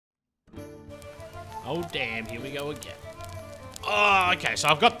Oh, damn. Here we go again. Oh, okay. So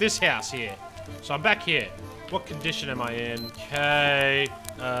I've got this house here. So I'm back here. What condition am I in? Okay.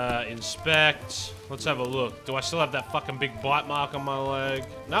 Inspect. Let's have a look. Do I still have that fucking big bite mark on my leg?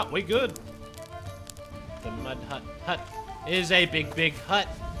 No, we good. The mud hut is a big hut.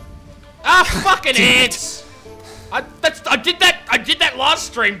 Ah, fucking ants! I did that last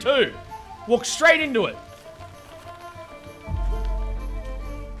stream too. Walked straight into it.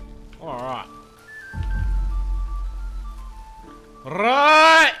 Alright.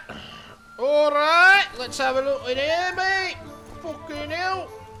 Right! Alright, let's have a look in here, mate. Fucking hell.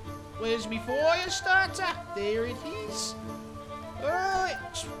 Where's me fire starter? There it is. Alright,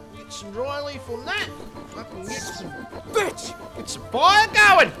 get some dry leaf on that. I can get some fire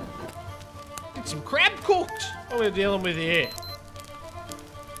going. Get some crab cooked. What are we dealing with here?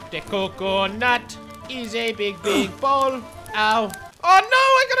 The coconut is a big bowl. Ow. Oh no,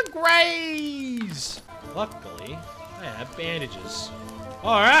 I got a graze! Luckily, I have bandages.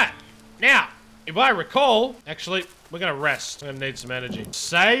 Alright, now, if I recall, actually, we're gonna rest. I'm gonna need some energy.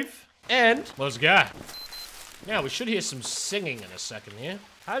 Save, and let's go. Now, we should hear some singing in a second here.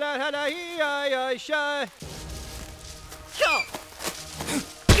 Got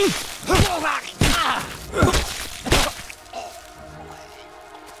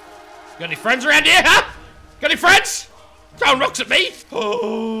any friends around here, huh? Got any friends? Throwing rocks at me?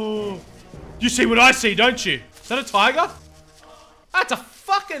 Oh. You see what I see, don't you? Is that a tiger? That's a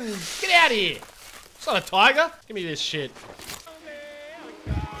fucking... Get out of here. It's not a tiger. Give me this shit.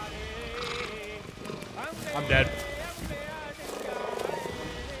 I'm dead.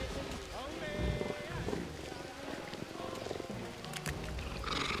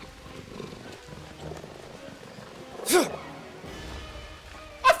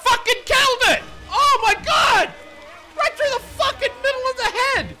 I fucking killed it! Oh my god! Right through the fucking middle of the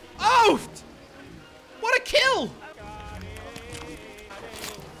head! Oh! What a kill!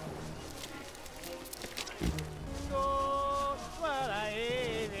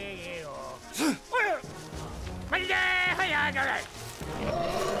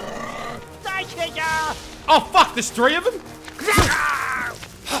 Oh fuck, there's 3 of them? Fuck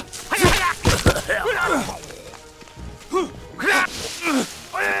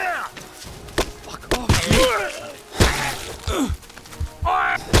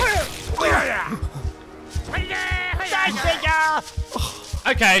off.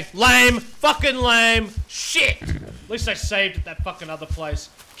 Okay, lame. Fucking lame. Shit. At least I saved at that fucking other place.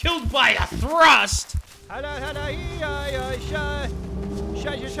 Killed by a thrust.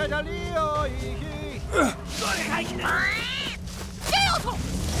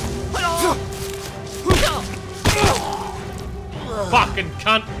 Fucking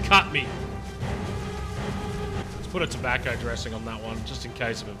cunt cut me. Let's put a tobacco dressing on that one, just in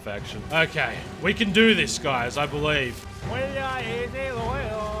case of infection. Okay, we can do this, guys, I believe.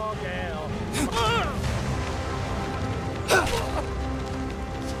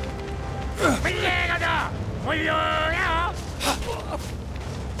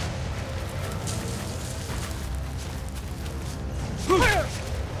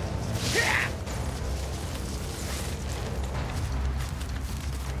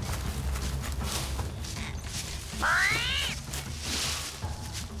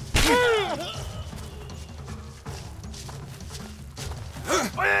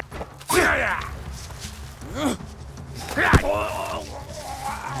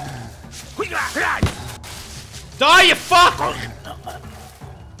 Die, you fuck!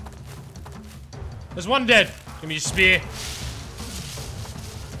 There's one dead. Give me your spear.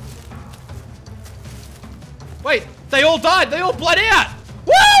 Wait, they all died. They all bled out.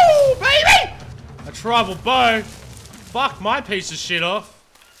 Woo, baby! A tribal bow. Fuck my piece of shit off.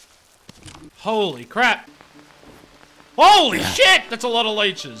 Holy crap. Holy shit! That's a lot of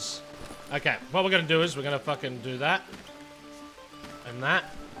leeches. Okay, what we're gonna do is we're gonna fucking do that. And that.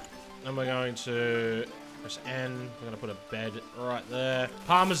 And we're going to press N. We're gonna put a bed right there.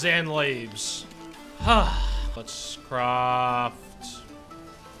 Parmesan leaves. Let's craft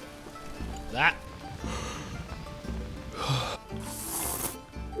that.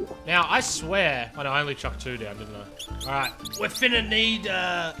 Now, I swear... Oh, no, I only chucked 2 down, didn't I? Alright, we're finna need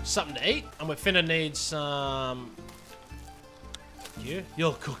something to eat. And we're finna need some...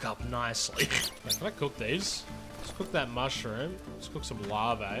 You'll cook up nicely. Wait, can I cook these? Let's cook that mushroom. Let's cook some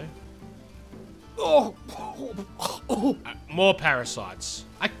larvae. Oh! More parasites.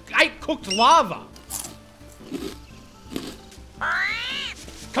 I ate cooked lava!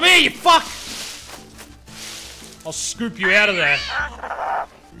 Come here, you fuck! I'll scoop you out of there.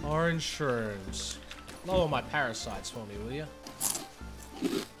 Orange shrooms. Lower my parasites for me, will you?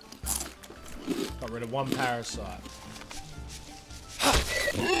 Got rid of one parasite.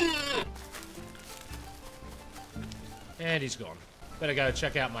 And he's gone. Better go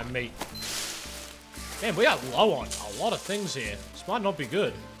check out my meat. Man, we are low on a lot of things here. This might not be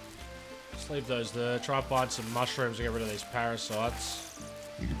good. Let's leave those there. Try and find some mushrooms to get rid of these parasites.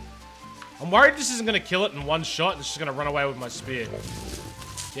 I'm worried this isn't going to kill it in one shot and it's just going to run away with my spear.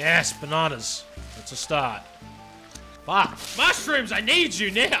 Yes, bananas. That's a start. Fuck. Mushrooms, I need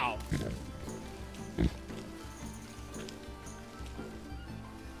you now!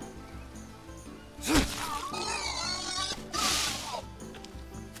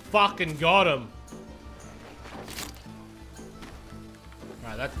 Fucking got him.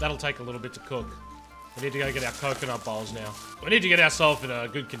 Alright, that'll take a little bit to cook. We need to go get our coconut bowls now. We need to get ourselves in a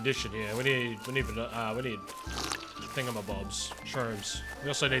good condition here. We need thingamabobs. Shrooms. We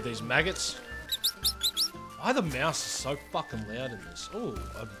also need these maggots. Why the mouse is so fucking loud in this? Oh,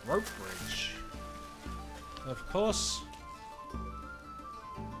 a rope bridge. Of course.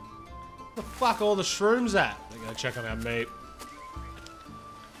 Where the fuck are all the shrooms at? We're gonna check on our meat.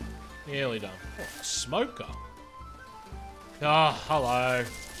 Nearly done. Oh, a smoker. Oh, hello.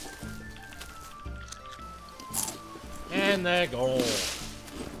 And they're gone.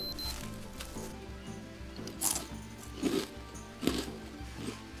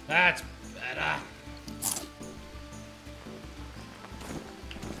 That's better.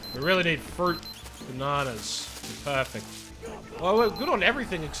 We really need fruit. Bananas. Perfect. Well, we're good on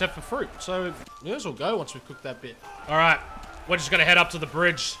everything except for fruit. So, may as well go once we cook that bit. Alright. We're just gonna head up to the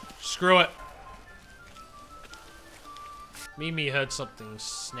bridge. Screw it. Mimi heard something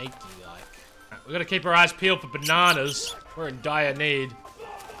snaky-like. Right, we gotta keep our eyes peeled for bananas. We're in dire need.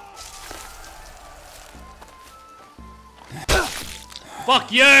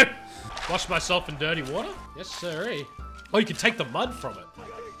 Fuck you! Wash myself in dirty water? Yes, sirree. Oh, you can take the mud from it.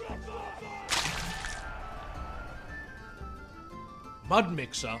 Mud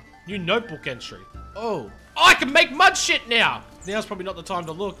mixer. New notebook entry. Oh. Oh, I can make mud shit now! Now's probably not the time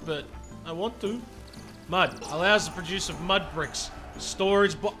to look, but I want to. Mud. Allows the produce of mud bricks.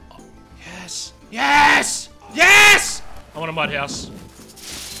 Storage oh, yes! Yes! Yes! I want a mud house.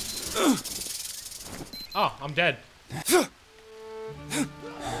 Oh, I'm dead.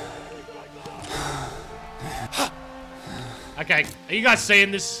 Okay, are you guys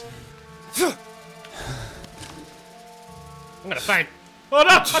seeing this? I'm gonna faint. Oh no!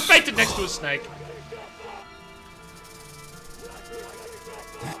 I fainted next to a snake.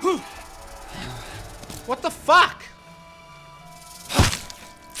 What the fuck?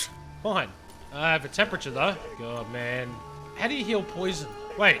 Fine. I have a temperature though. God, man. How do you heal poison?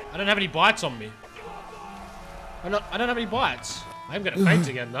 Wait, I don't have any bites on me. I don't have any bites. I am gonna faint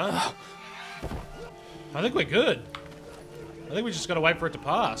again though. I think we're good. I think we just gotta wait for it to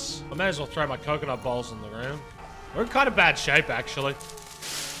pass. I may as well throw my coconut bowls on the ground. We're in kind of bad shape, actually.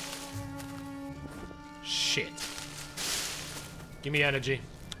 Shit. Give me energy.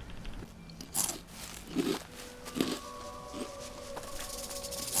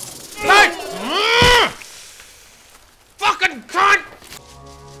 No! Fucking cunt!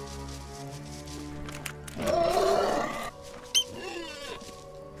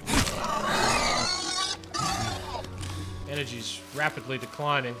 Energy's rapidly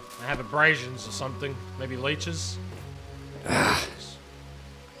declining. I have abrasions or something. Maybe leeches.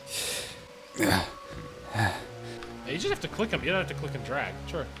 You just have to click them. You don't have to click and drag.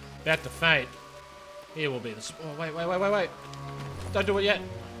 Sure. About to faint. Here will be the... Oh, wait. Don't do it yet.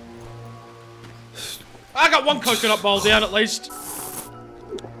 I got one coconut bowl down at least.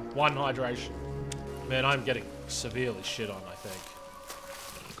 One hydration. Man, I'm getting severely shit on, I think.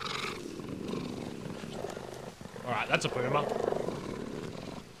 Alright, that's a boomer.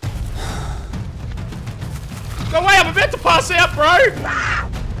 No way, I'm about to pass out, bro!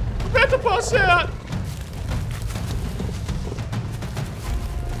 I'm about to pass out!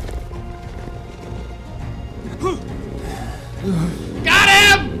 Got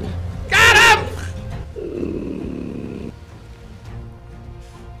him! Got him!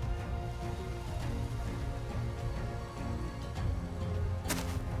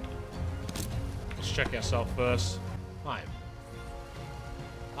 Let's check ourselves first.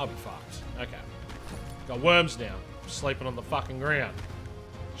 I'll be fucked. Okay. Got worms now. Sleeping on the fucking ground.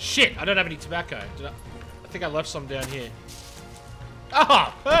 Shit! I don't have any tobacco. I think I left some down here.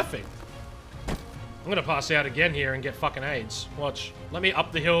 Ah! Perfect! I'm gonna pass out again here and get fucking AIDS. Watch. Let me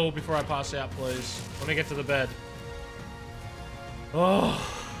up the hill before I pass out, please. Let me get to the bed. Oh,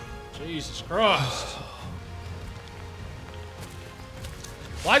 Jesus Christ.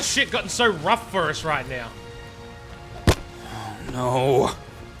 Why's shit gotten so rough for us right now? No.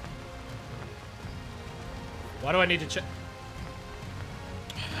 Why do I need to check?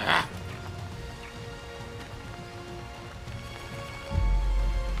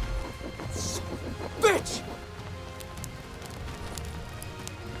 Bitch!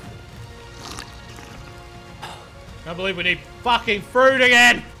 Can't believe we need fucking fruit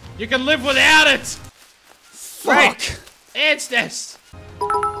again! You can live without it! Fuck! Great. Ants nest!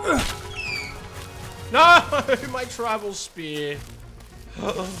 No! My tribal spear.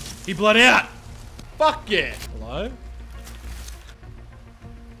 He bled out! Fuck yeah! Hello?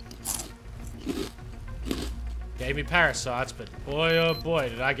 Gave me parasites, but boy oh boy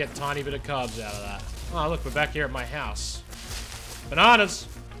did I get a tiny bit of carbs out of that. Oh look, we're back here at my house. Bananas!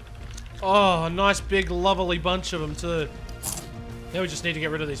 Oh, a nice big lovely bunch of them too. Now we just need to get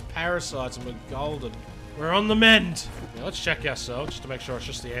rid of these parasites and we're golden. We're on the mend! Now let's check ourselves just to make sure it's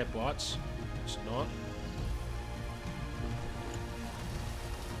just the ant bites. It's not.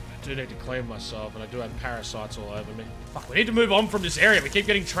 I do need to clean myself and I do have parasites all over me. Fuck, we need to move on from this area. We keep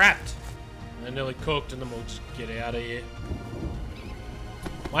getting trapped. They're nearly cooked and then we'll just get out of here.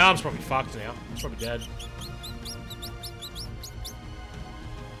 My arm's probably fucked now. It's probably dead.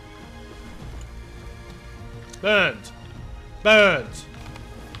 Burned. Burned.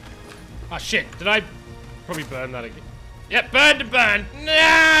 Oh shit, did I probably burn that again? Yep, burn to burn.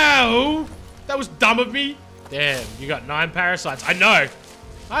 No! That was dumb of me. Damn, you got 9 parasites. I know.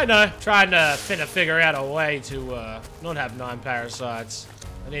 I know. Trying to figure out a way to not have 9 parasites.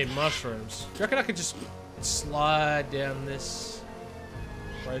 I need mushrooms. Do you reckon I could just slide down this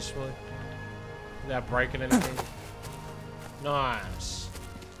gracefully without breaking anything? Nice.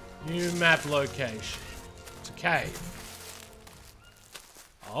 New map location. It's a cave.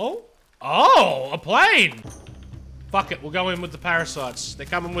 Oh? Oh, a plane! Fuck it, we'll go in with the parasites. They're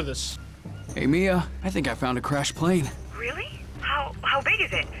coming with us. Hey Mia, I think I found a crashed plane. Really? How big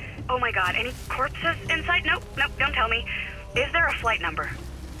is it? Oh my god, any corpses inside? Nope, don't tell me. Is there a flight number?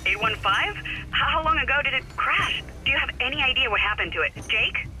 815? How long ago did it crash? Do you have any idea what happened to it?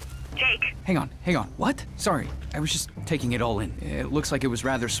 Jake? Jake? Hang on. What? Sorry, I was just taking it all in. It looks like it was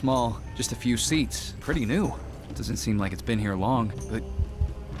rather small, just a few seats. Pretty new. Doesn't seem like it's been here long, but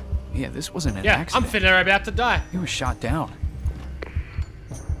yeah, this wasn't an accident. I'm finna about to die. It was shot down.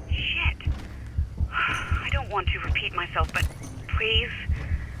 Shit. I don't want to repeat myself, but please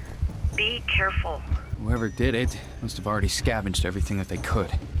be careful. Whoever did it must have already scavenged everything that they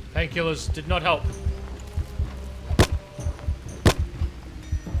could. Painkillers did not help.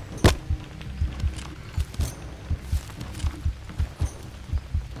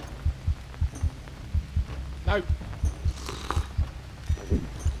 No.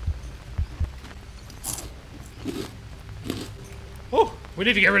 Oh, we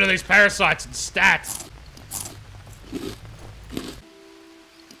need to get rid of these parasites and stats.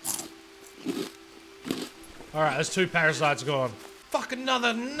 Alright, there's 2 parasites gone. Fuck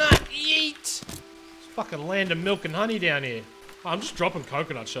another nut, yeet! It's fucking land of milk and honey down here. Oh, I'm just dropping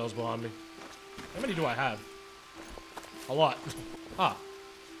coconut shells behind me. How many do I have? A lot. Ah.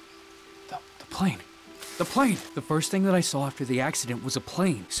 The plane. The plane! The first thing that I saw after the accident was a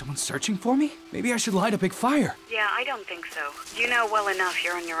plane. Someone searching for me? Maybe I should light a big fire. Yeah, I don't think so. You know well enough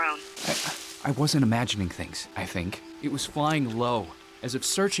you're on your own. I wasn't imagining things, I think. It was flying low, as if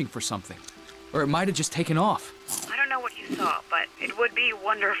searching for something. Or it might have just taken off. I don't know what you saw, but it would be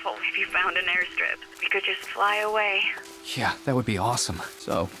wonderful if you found an airstrip. We could just fly away. Yeah, that would be awesome.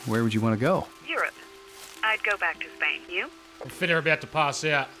 So, where would you want to go? Europe. I'd go back to Spain. You? I'm finna about to pass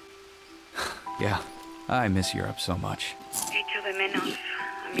out. Yeah, I miss Europe so much. Echo de menos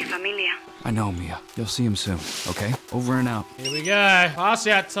a mi familia. I know, Mia. You'll see him soon, okay? Over and out. Here we go. Pass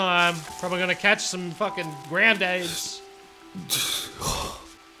out time. Probably gonna catch some fucking ground aids.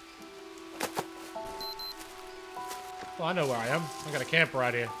 Well, I know where I am. I got a camp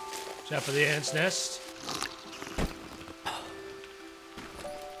right here. Watch out for the ant's nest.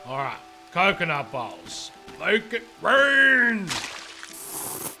 Alright. Coconut bowls. Make it rain!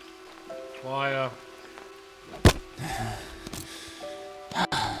 Fire.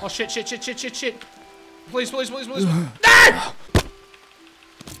 Oh shit. Please. No!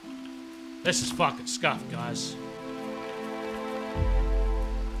 This is fucking scuffed, guys.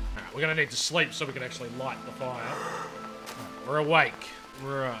 Alright, we're gonna need to sleep so we can actually light the fire. Right, we're awake.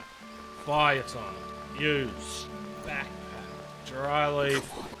 Right. Fire time. Use. Backpack. Dry leaf.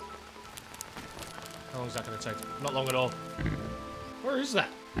 How long is that gonna take? Not long at all. Where is that?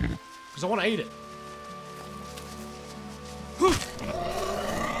 Because I want to eat it.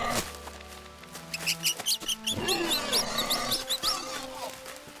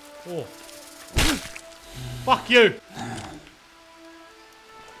 Oh. Fuck you!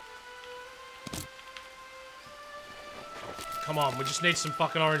 Come on, we just need some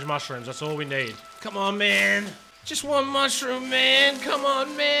fucking orange mushrooms. That's all we need. Come on, man. Just one mushroom, man. Come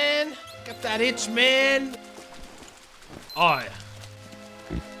on, man. Got that itch, man. Oh,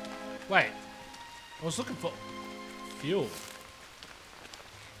 yeah. Wait. I was looking for fuel.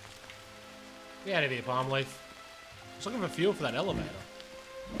 Get out of here, palm leaf. I was looking for fuel for that elevator.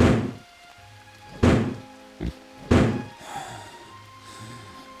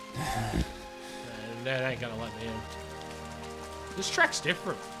 That ain't gonna let me in. This track's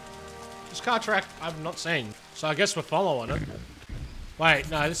different. This car track I've not seen. So I guess we're following it. Wait,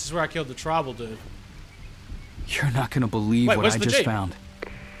 no, this is where I killed the tribal dude. You're not gonna believe what I just found.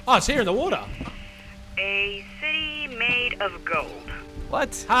 Oh, it's here in the water. A city made of gold.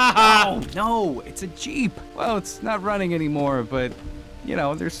 What? Ha ha! No, it's a Jeep. Well, it's not running anymore, but, you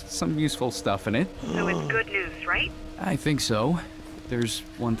know, there's some useful stuff in it. So it's good news, right? I think so. There's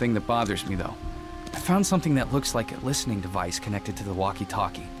one thing that bothers me, though. I found something that looks like a listening device connected to the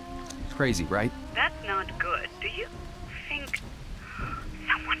walkie-talkie. It's crazy, right? That's not good. Do you think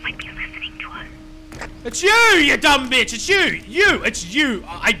someone might be listening to us? It's you dumb bitch! It's you! It's you!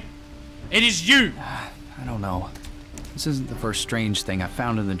 It is you! I don't know. This isn't the first strange thing I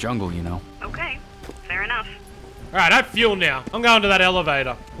found in the jungle, you know. Okay, fair enough. Alright, I have fuel now. I'm going to that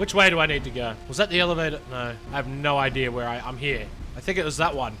elevator. Which way do I need to go? Was that the elevator? No, I have no idea where I'm here. I think it was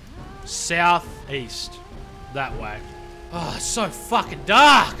that one. Southeast. That way. Oh, it's so fucking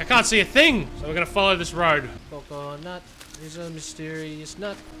dark. I can't see a thing. So we're gonna follow this road. Coconut is a mysterious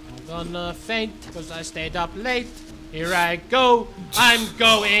nut. I'm gonna faint because I stayed up late. Here I go. I'm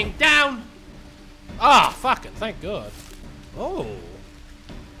going down. Ah, oh, fucking thank God. Oh.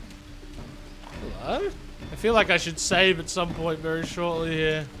 Hello? I feel like I should save at some point very shortly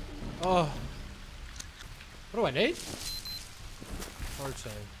here. Oh. What do I need?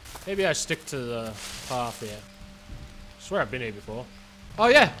 Protein. Maybe I stick to the path here. I swear I've been here before. Oh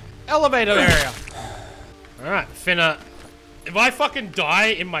yeah, elevator area. Alright, finna. If I fucking die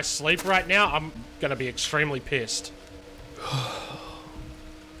in my sleep right now, I'm gonna be extremely pissed.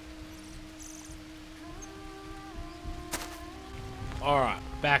 Alright,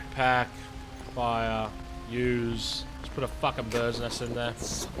 backpack, fire, use. Let's put a fucking bird's nest in there.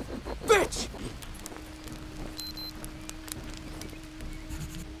 Bitch!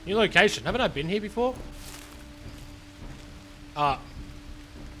 New location. Haven't I been here before? I'm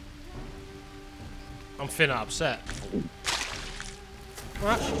finna upset.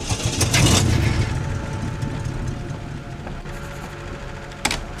 Alright.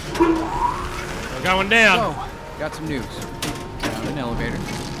 We're going down. Oh, got some news. Found an elevator.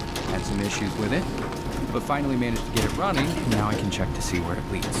 Had some issues with it, but finally managed to get it running. Now I can check to see where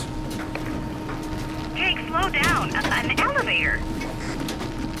it leads. Jake, slow down. An elevator.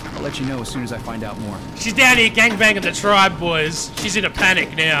 I'll let you know as soon as I find out more. She's down here gangbanging the tribe boys. She's in a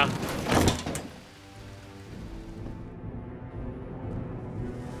panic now.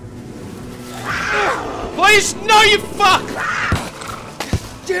 Please, no you fuck!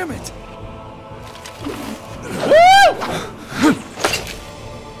 Damn it! Woo!